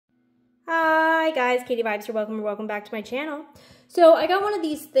Hi guys, Katie Vibes here. Welcome back to my channel. So I got one of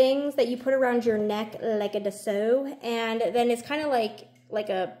these things that you put around your neck like a dessous, and then it's kind of like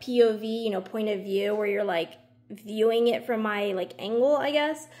a POV, you know, point of view, where you're like viewing it from my like angle, I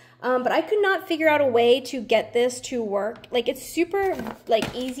guess. But I could not figure out a way to get this to work. Like, it's super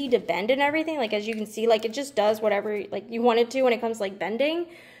like easy to bend and everything. Like, as you can see, like it just does whatever like you want it to when it comes to like bending.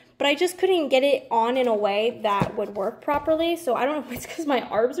 But I just couldn't get it on in a way that would work properly. So I don't know if it's because my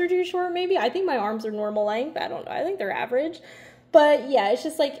arms are too short, maybe. I think my arms are normal length. I don't know. I think they're average. But yeah, it's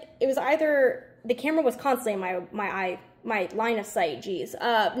just like, it was either, the camera was constantly in my line of sight, geez,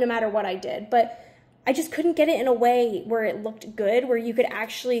 no matter what I did. But I just couldn't get it in a way where it looked good, where you could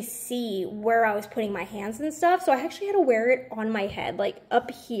actually see where I was putting my hands and stuff. So I actually had to wear it on my head, like up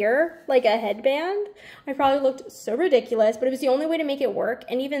here, like a headband. I probably looked so ridiculous, but it was the only way to make it work.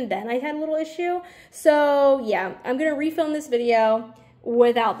 And even then I had a little issue. So yeah, I'm gonna refilm this video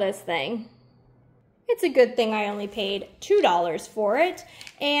without this thing. It's a good thing I only paid $2 for it.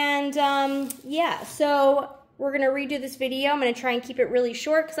 And yeah, so we're gonna redo this video. I'm gonna try and keep it really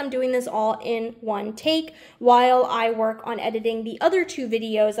short because I'm doing this all in one take while I work on editing the other two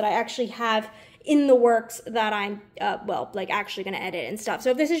videos that I actually have in the works that I'm, well, like actually gonna edit and stuff.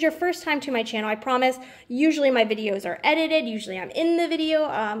 So if this is your first time to my channel, I promise, usually my videos are edited. Usually I'm in the video.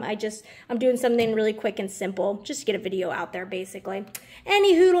 I'm doing something really quick and simple just to get a video out there, basically.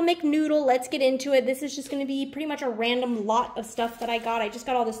 Anyhoodle McNoodle, let's get into it. This is just gonna be pretty much a random lot of stuff that I got. I just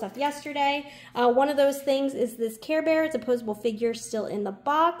got all this stuff yesterday. One of those things is this Care Bear. It's a posable figure still in the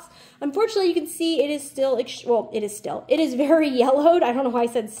box. Unfortunately, you can see it is still, well, it is very yellowed. I don't know why I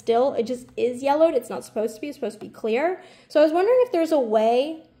said still. It just is yellowed. It's not supposed to be. It's supposed to be clear. So I was wondering if there's a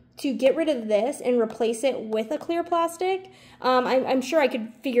way to get rid of this and replace it with a clear plastic. I'm sure I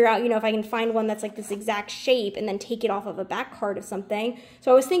could figure out, you know, if I can find one that's like this exact shape and then take it off of a back card of something.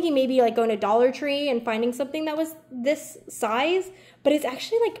 So I was thinking maybe like going to Dollar Tree and finding something that was this size, but it's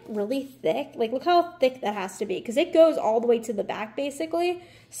actually like really thick. Like, look how thick that has to be, because it goes all the way to the back basically.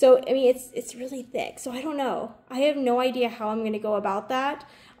 So I mean, it's really thick. So I don't know. I have no idea how I'm going to go about that.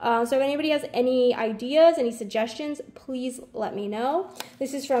 So if anybody has any ideas, any suggestions, please let me know.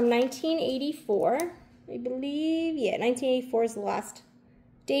 This is from 1984, I believe. Yeah, 1984 is the last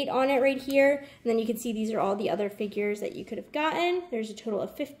date on it right here. And then you can see these are all the other figures that you could have gotten. There's a total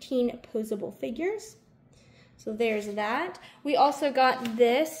of 15 posable figures. So there's that. We also got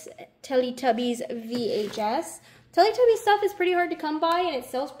this Teletubbies VHS. Teletubbies stuff is pretty hard to come by, and it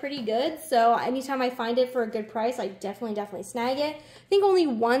sells pretty good, so anytime I find it for a good price, I definitely snag it. I think only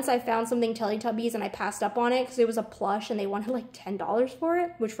once I found something Teletubbies and I passed up on it because it was a plush and they wanted like $10 for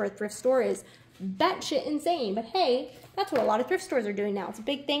it, which for a thrift store is batshit insane. But hey, that's what a lot of thrift stores are doing now. It's a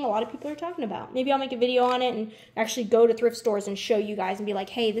big thing a lot of people are talking about. Maybe I'll make a video on it and actually go to thrift stores and show you guys and be like,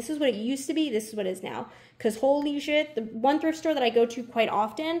 hey, this is what it used to be, this is what it is now. Because holy shit, the one thrift store that I go to quite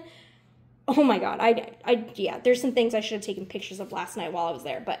often, oh my god, yeah, there's some things I should have taken pictures of last night while I was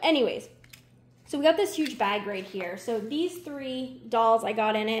there. But anyways, so we got this huge bag right here. So these 3 dolls I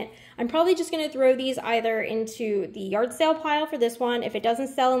got in it. I'm probably just going to throw these either into the yard sale pile for this one. If it doesn't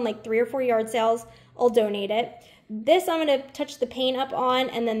sell in like 3 or 4 yard sales, I'll donate it. This I'm going to touch the paint up on,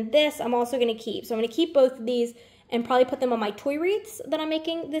 and then this I'm also going to keep. So I'm going to keep both of these and probably put them on my toy wreaths that I'm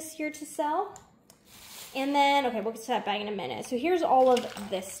making this year to sell. And then, okay, we'll get to that bag in a minute. So here's all of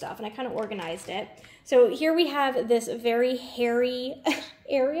this stuff, and I kind of organized it. So here we have this very hairy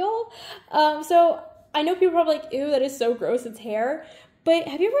Ariel. So I know people are probably like, ew, that is so gross, it's hair. But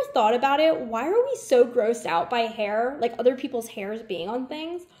have you ever thought about it? Why are we so grossed out by hair, like other people's hairs being on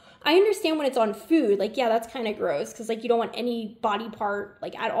things? I understand when it's on food, like, yeah, that's kind of gross, because like you don't want any body part,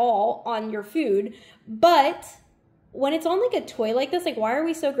 like at all, on your food. But when it's on like a toy like this, like, why are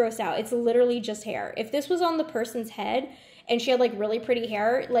we so grossed out? It's literally just hair. If this was on the person's head and she had like really pretty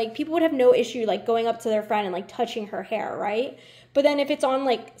hair, like people would have no issue like going up to their friend and like touching her hair, right? But then if it's on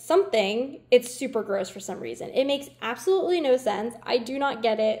like something, it's super gross for some reason. It makes absolutely no sense. I do not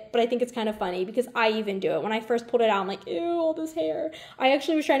get it, but I think it's kind of funny because I even do it. When I first pulled it out, I'm like, ew, all this hair. I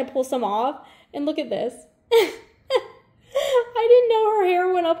actually was trying to pull some off, and look at this. I didn't know her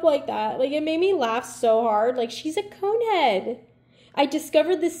hair went up like that. Like, it made me laugh so hard. Like, she's a conehead. I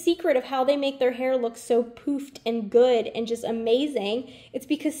discovered the secret of how they make their hair look so poofed and good and just amazing. It's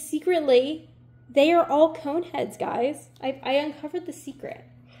because secretly, they are all coneheads, guys. I uncovered the secret.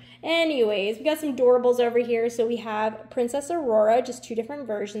 Anyways, we got some Doorables over here. So we have Princess Aurora, just 2 different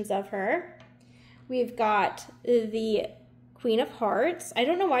versions of her. We've got the Queen of Hearts. I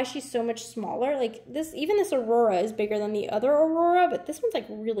don't know why she's so much smaller. Like this, even this Aurora is bigger than the other Aurora, but this one's like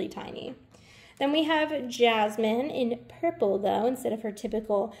really tiny. Then we have Jasmine in purple, though, instead of her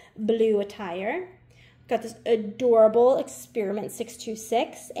typical blue attire. Got this adorable Experiment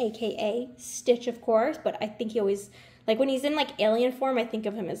 626, aka Stitch, of course, but I think he always, like when he's in like alien form, I think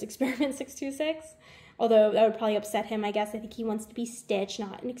of him as Experiment 626. Although that would probably upset him, I guess. I think he wants to be Stitch,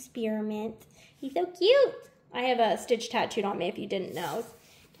 not an experiment. He's so cute. I have a Stitch tattooed on me, if you didn't know.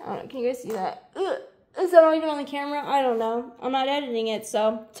 I don't know, can you guys see that? Ugh. Is that even on the camera? I don't know. I'm not editing it,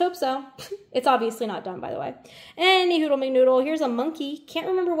 so let's hope so. It's obviously not done, by the way. Any Hoodle McNoodle. Here's a monkey. Can't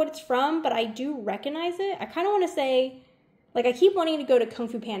remember what it's from, but I do recognize it. I kind of want to say, like, I keep wanting to go to Kung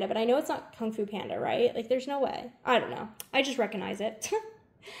Fu Panda, but I know it's not Kung Fu Panda, right? Like, there's no way. I don't know. I just recognize it.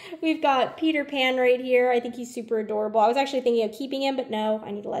 We've got Peter Pan right here. I think he's super adorable. I was actually thinking of keeping him, but no,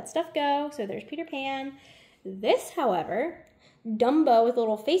 I need to let stuff go. So there's Peter Pan. This, however, Dumbo with a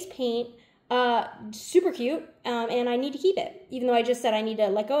little face paint. Super cute, and I need to keep it. Even though I just said I need to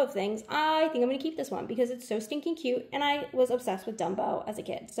let go of things, I think I'm going to keep this one because it's so stinking cute, and I was obsessed with Dumbo as a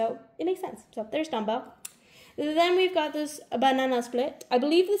kid, so it makes sense. So there's Dumbo. Then we've got this banana split. I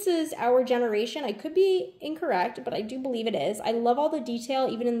believe this is Our Generation. I could be incorrect, but I do believe it is. I love all the detail,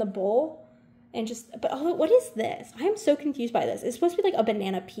 even in the bowl, and just, but oh, what is this? I am so confused by this. It's supposed to be like a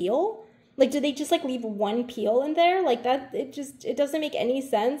banana peel. Like, did they just, like, leave one peel in there? Like, that, it doesn't make any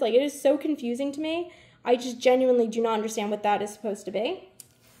sense. Like, it is so confusing to me. I just genuinely do not understand what that is supposed to be.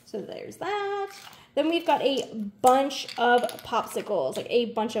 So there's that. Then we've got a bunch of popsicles, like a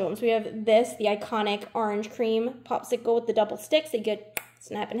bunch of them. So we have this, the iconic orange cream popsicle with the double sticks. They get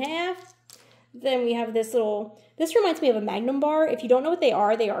snap in half. Then we have this little, this reminds me of a Magnum bar. If you don't know what they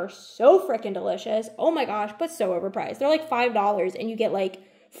are so freaking delicious. Oh my gosh, but so overpriced. They're like $5 and you get like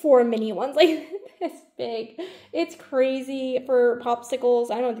 4 mini ones like this big. It's crazy for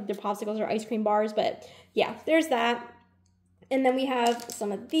popsicles. I don't think they're popsicles or ice cream bars, but yeah, there's that. And then we have some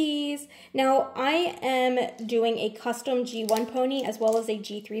of these. Now, I am doing a custom G1 pony as well as a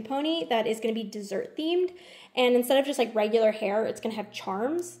G3 pony that is going to be dessert themed. And instead of just like regular hair, it's going to have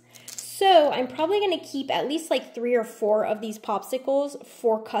charms. So I'm probably going to keep at least like 3 or 4 of these popsicles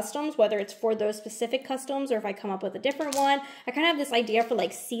for customs, whether it's for those specific customs or if I come up with a different one. I kind of have this idea for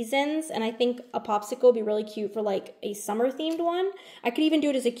like seasons, and I think a popsicle would be really cute for like a summer themed one. I could even do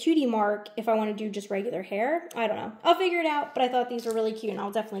it as a cutie mark if I want to do just regular hair. I don't know. I'll figure it out, but I thought these were really cute and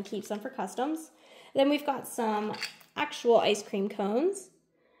I'll definitely keep some for customs. Then we've got some actual ice cream cones.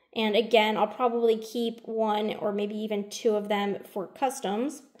 And again, I'll probably keep 1 or maybe even 2 of them for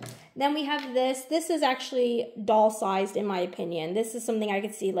customs. Then we have this. This is actually doll-sized in my opinion. This is something I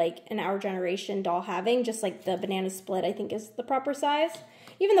could see like an Our Generation doll having, just like the banana split I think is the proper size.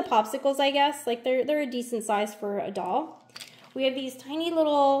 Even the popsicles, I guess, like they're a decent size for a doll. We have these tiny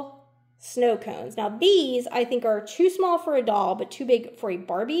little snow cones. Now these I think are too small for a doll, but too big for a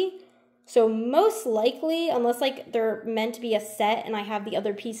Barbie. So most likely, unless like they're meant to be a set and I have the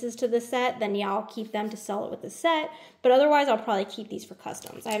other pieces to the set, then yeah, I'll keep them to sell it with the set. But otherwise, I'll probably keep these for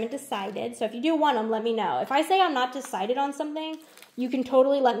customs. I haven't decided. So if you do want them, let me know. If I say I'm not decided on something, you can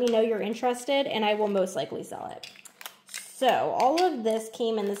totally let me know you're interested and I will most likely sell it. So all of this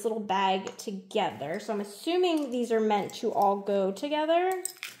came in this little bag together. So I'm assuming these are meant to all go together.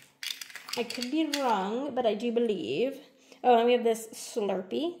 I could be wrong, but I do believe. Oh, and we have this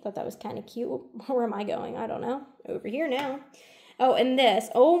Slurpee. Thought that was kind of cute. Where am I going? I don't know. Over here now. Oh, and this.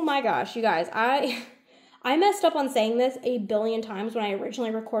 Oh my gosh, you guys. I messed up on saying this a billion times when I originally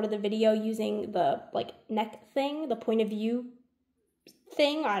recorded the video using the like neck thing, the point of view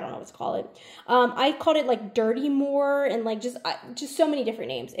thing. I don't know what to call it. I called it like Dirty Moor and like just so many different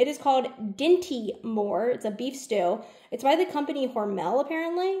names. It is called Dinty Moor. It's a beef stew. It's by the company Hormel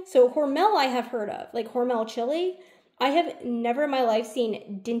apparently. So Hormel I have heard of, like Hormel chili. I have never in my life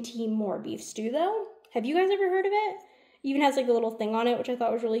seen Dinty Moor beef stew though. Have you guys ever heard of it? It even has like a little thing on it, which I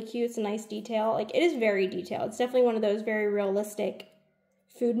thought was really cute. It's a nice detail. Like it is very detailed. It's definitely one of those very realistic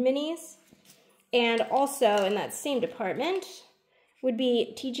food minis. And also in that same department would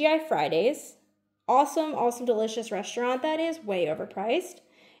be TGI Fridays. Awesome, awesome, delicious restaurant that is, way overpriced.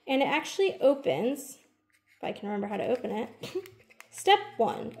 And it actually opens, if I can remember how to open it. Step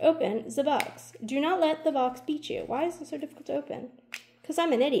 1, open the box. Do not let the box beat you. Why is it so difficult to open? Because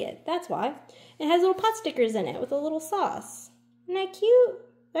I'm an idiot, that's why. It has little pot stickers in it with a little sauce. Isn't that cute?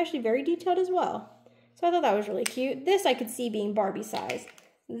 It's actually very detailed as well. So I thought that was really cute. This I could see being Barbie size.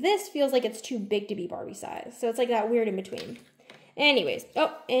 This feels like it's too big to be Barbie size. So it's like that weird in between. Anyways,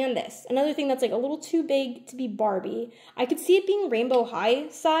 oh, and this. Another thing that's like a little too big to be Barbie. I could see it being Rainbow High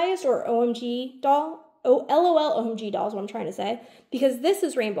sized or OMG doll. Oh, LOL OMG doll is what I'm trying to say. Because this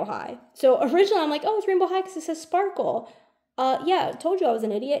is Rainbow High. So originally I'm like, oh, it's Rainbow High because it says sparkle. Yeah, told you I was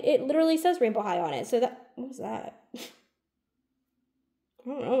an idiot. It literally says Rainbow High on it. So that, what was that? I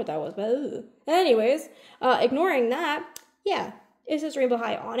don't know what that was, but ugh. Anyways, ignoring that, yeah, it says Rainbow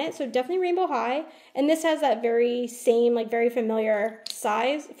High on it, so definitely Rainbow High. And this has that very same, like, very familiar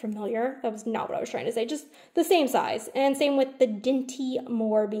size. Familiar? That was not what I was trying to say. Just the same size. And same with the Dinty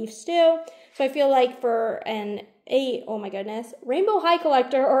Moor beef stew. So I feel like for oh my goodness, Rainbow High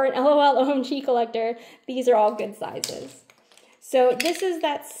collector or an LOL OMG collector, these are all good sizes. So this is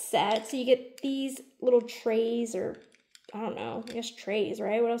that set. So you get these little trays, or I don't know, I guess trays,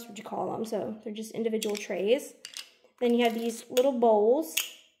 right? What else would you call them? So they're just individual trays. Then you have these little bowls.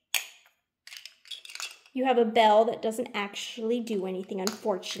 You have a bell that doesn't actually do anything,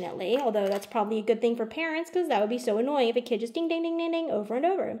 unfortunately, although that's probably a good thing for parents because that would be so annoying if a kid just ding, ding, ding, ding, ding over and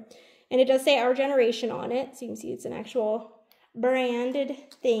over. And it does say Our Generation on it, so you can see it's an actual branded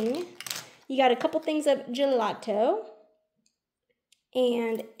thing. You got a couple things of gelato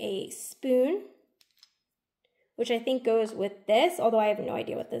and a spoon, which I think goes with this, although I have no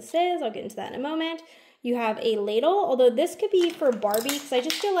idea what this is. I'll get into that in a moment. You have a ladle, although this could be for Barbie, because I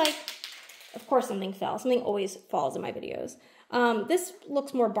just feel like, of course something fell. Something always falls in my videos. This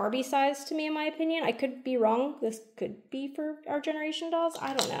looks more Barbie sized to me, in my opinion. I could be wrong. This could be for Our Generation dolls.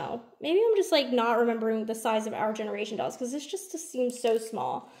 I don't know. Maybe I'm just like not remembering the size of Our Generation dolls, because this just seems so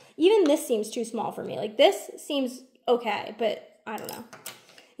small. Even this seems too small for me. Like, this seems okay, but I don't know.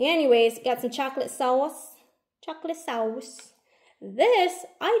 Anyways, got some chocolate sauce. Chocolate sauce. This,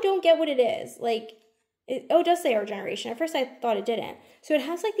 I don't get what it is. Like, it does say Our Generation. At first I thought it didn't. So it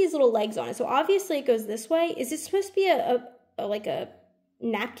has like these little legs on it. So obviously it goes this way. Is this supposed to be like a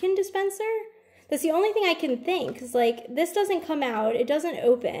napkin dispenser? That's the only thing I can think. Because like, this doesn't come out. It doesn't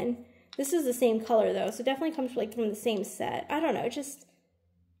open. This is the same color though. So it definitely comes like from the same set. I don't know. Just,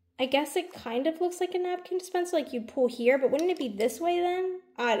 I guess it kind of looks like a napkin dispenser. Like you pull here. But wouldn't it be this way then?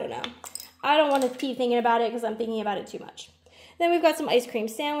 I don't know. I don't want to keep thinking about it because I'm thinking about it too much. Then we've got some ice cream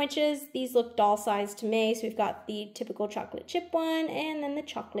sandwiches. These look doll-sized to me. So we've got the typical chocolate chip one and then the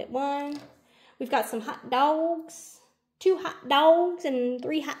chocolate one. We've got some hot dogs. 2 hot dogs and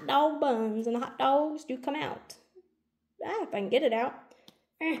 3 hot dog buns. And the hot dogs do come out. If I can get it out.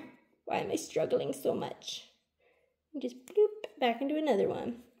 Why am I struggling so much? Just bloop, back into another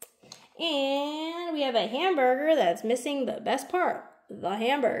one. And we have a hamburger that's missing the best part. The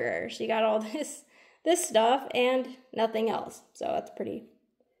hamburger. She got all this stuff and nothing else. So that's pretty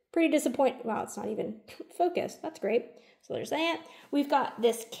disappointing. Wow, it's not even focused. That's great. So there's that. We've got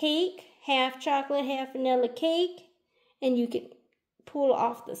this cake, half chocolate, half vanilla cake, and you can pull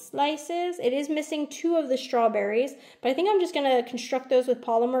off the slices. It is missing 2 of the strawberries, but I think I'm just gonna construct those with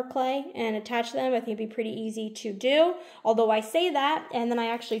polymer clay and attach them. I think it'd be pretty easy to do. Although I say that and then I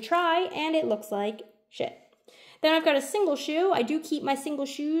actually try and it looks like shit. Then I've got a single shoe. I do keep my single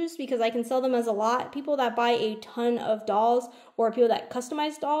shoes because I can sell them as a lot. People that buy a ton of dolls or people that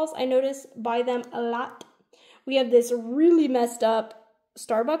customize dolls, I notice buy them a lot. We have this really messed up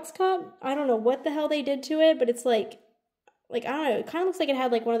Starbucks cup. I don't know what the hell they did to it, but it's like I don't know. It kind of looks like it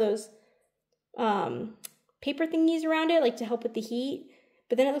had like one of those paper thingies around it, like to help with the heat.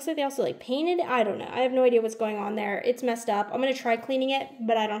 But then it looks like they also like painted it. I don't know. I have no idea what's going on there. It's messed up. I'm going to try cleaning it,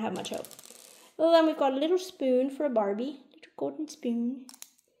 but I don't have much hope. Well, then we've got a little spoon for a Barbie. Little golden spoon.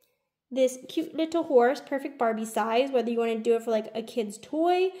 This cute little horse, perfect Barbie size, whether you want to do it for like a kid's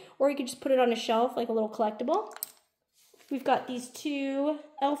toy or you could just put it on a shelf like a little collectible. We've got these 2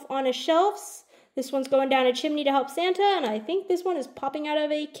 Elf on a Shelves. This one's going down a chimney to help Santa, and I think this one is popping out of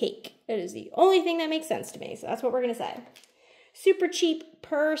a cake. It is the only thing that makes sense to me, so that's what we're going to say. Super cheap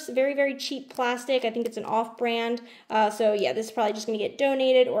purse, very, very cheap plastic. I think it's an off-brand. So yeah, this is probably just going to get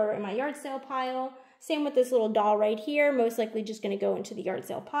donated or in my yard sale pile. Same with this little doll right here. Most likely just going to go into the yard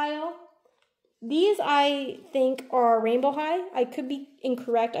sale pile. These I think are Rainbow High. I could be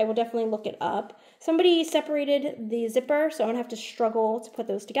incorrect. I will definitely look it up. Somebody separated the zipper, so I'm going to have to struggle to put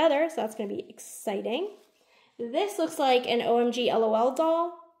those together. So that's going to be exciting. This looks like an OMG LOL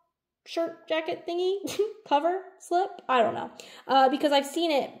doll. Shirt jacket thingy, cover, slip, I don't know. Because I've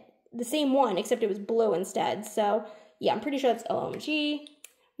seen it, the same one, except it was blue instead. So, yeah, I'm pretty sure that's OMG.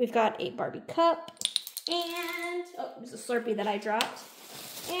 We've got a Barbie cup, and, oh, there's a Slurpee that I dropped.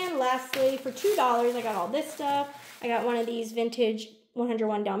 And lastly, for $2, I got all this stuff. I got one of these vintage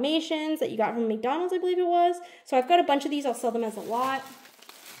 101 Dalmatians that you got from McDonald's, I believe it was. So I've got a bunch of these, I'll sell them as a lot.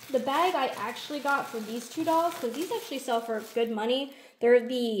 The bag I actually got for these 2 dolls, because these actually sell for good money. They're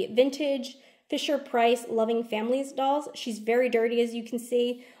the vintage Fisher-Price Loving Families dolls. She's very dirty, as you can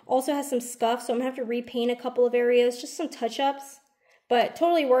see. Also has some scuff, so I'm going to have to repaint a couple of areas, just some touch-ups. But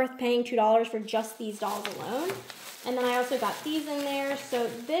totally worth paying $2 for just these dolls alone. And then I also got these in there. So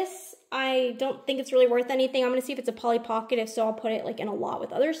this, I don't think it's really worth anything. I'm going to see if it's a Polly Pocket. If so, I'll put it like in a lot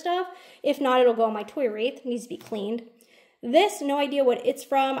with other stuff. If not, it'll go on my toy wreath. It needs to be cleaned. This, no idea what it's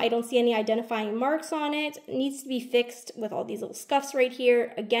from. I don't see any identifying marks on it. It needs to be fixed with all these little scuffs right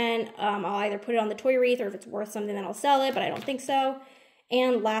here. Again, I'll either put it on the toy wreath, or if it's worth something, then I'll sell it, but I don't think so.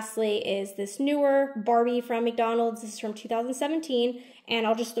 And lastly is this newer Barbie from McDonald's. This is from 2017, and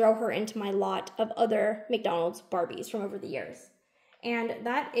I'll just throw her into my lot of other McDonald's Barbies from over the years. And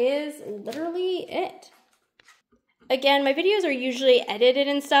that is literally it. Again, my videos are usually edited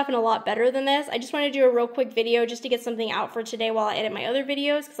and stuff and a lot better than this. I just want to do a real quick video just to get something out for today while I edit my other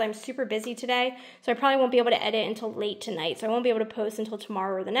videos, because I'm super busy today. So I probably won't be able to edit until late tonight. So I won't be able to post until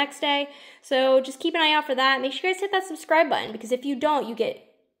tomorrow or the next day. So just keep an eye out for that. Make sure you guys hit that subscribe button, because if you don't, you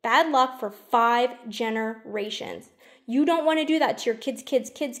get bad luck for 5 generations. You don't want to do that to your kids,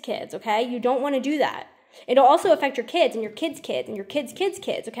 okay? You don't want to do that. It'll also affect your kids and your kids' kids and your kids'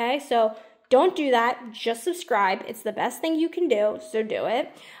 kids, okay? So don't do that. Just subscribe. It's the best thing you can do, so do it.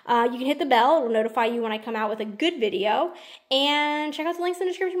 You can hit the bell. It will notify you when I come out with a good video. And check out the links in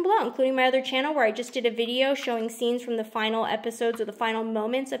the description below, including my other channel where I just did a video showing scenes from the final episodes or the final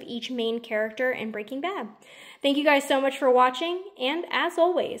moments of each main character in Breaking Bad. Thank you guys so much for watching, and as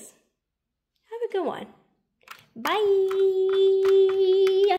always, have a good one. Bye!